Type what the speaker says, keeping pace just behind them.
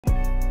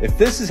If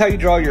this is how you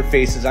draw your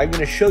faces, I'm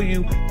going to show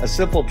you a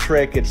simple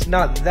trick. It's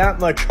not that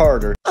much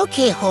harder.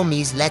 Okay,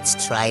 homies,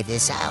 let's try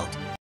this out.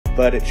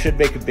 But it should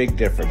make a big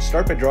difference.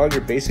 Start by drawing your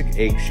basic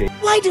egg shape.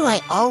 Why do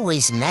I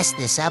always mess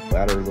this up?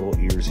 Add our little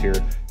ears here.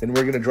 Then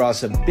we're going to draw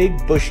some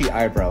big bushy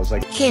eyebrows.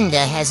 Like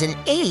Kinda has an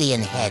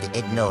alien head,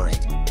 ignore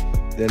it.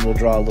 Then we'll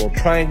draw a little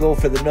triangle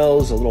for the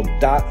nose, a little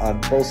dot on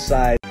both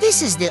sides.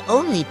 This is the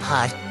only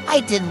part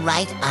I did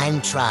right.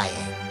 I'm trying.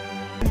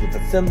 With the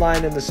thin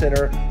line in the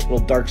center, a little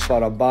dark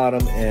spot on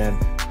bottom,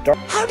 and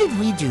How did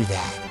we do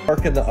that?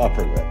 darken the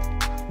upper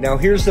lip. Now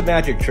here's the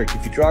magic trick.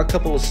 If you draw a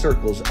couple of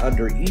circles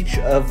under each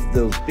of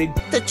those big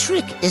The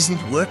trick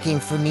isn't working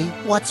for me.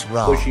 What's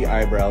wrong? bushy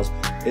eyebrows,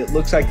 it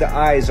looks like the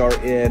eyes are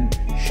in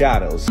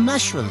shadows.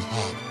 Mushroom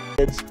head.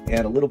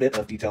 And a little bit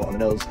of detail on the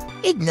nose.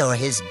 Ignore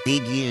his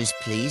big ears,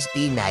 please.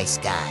 Be nice,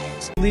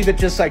 guys. Leave it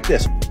just like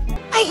this.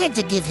 I had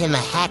to give him a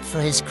hat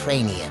for his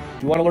cranium.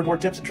 If you want to learn more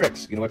tips and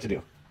tricks, you know what to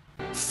do.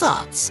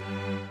 Thoughts?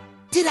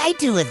 Did I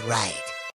do it right?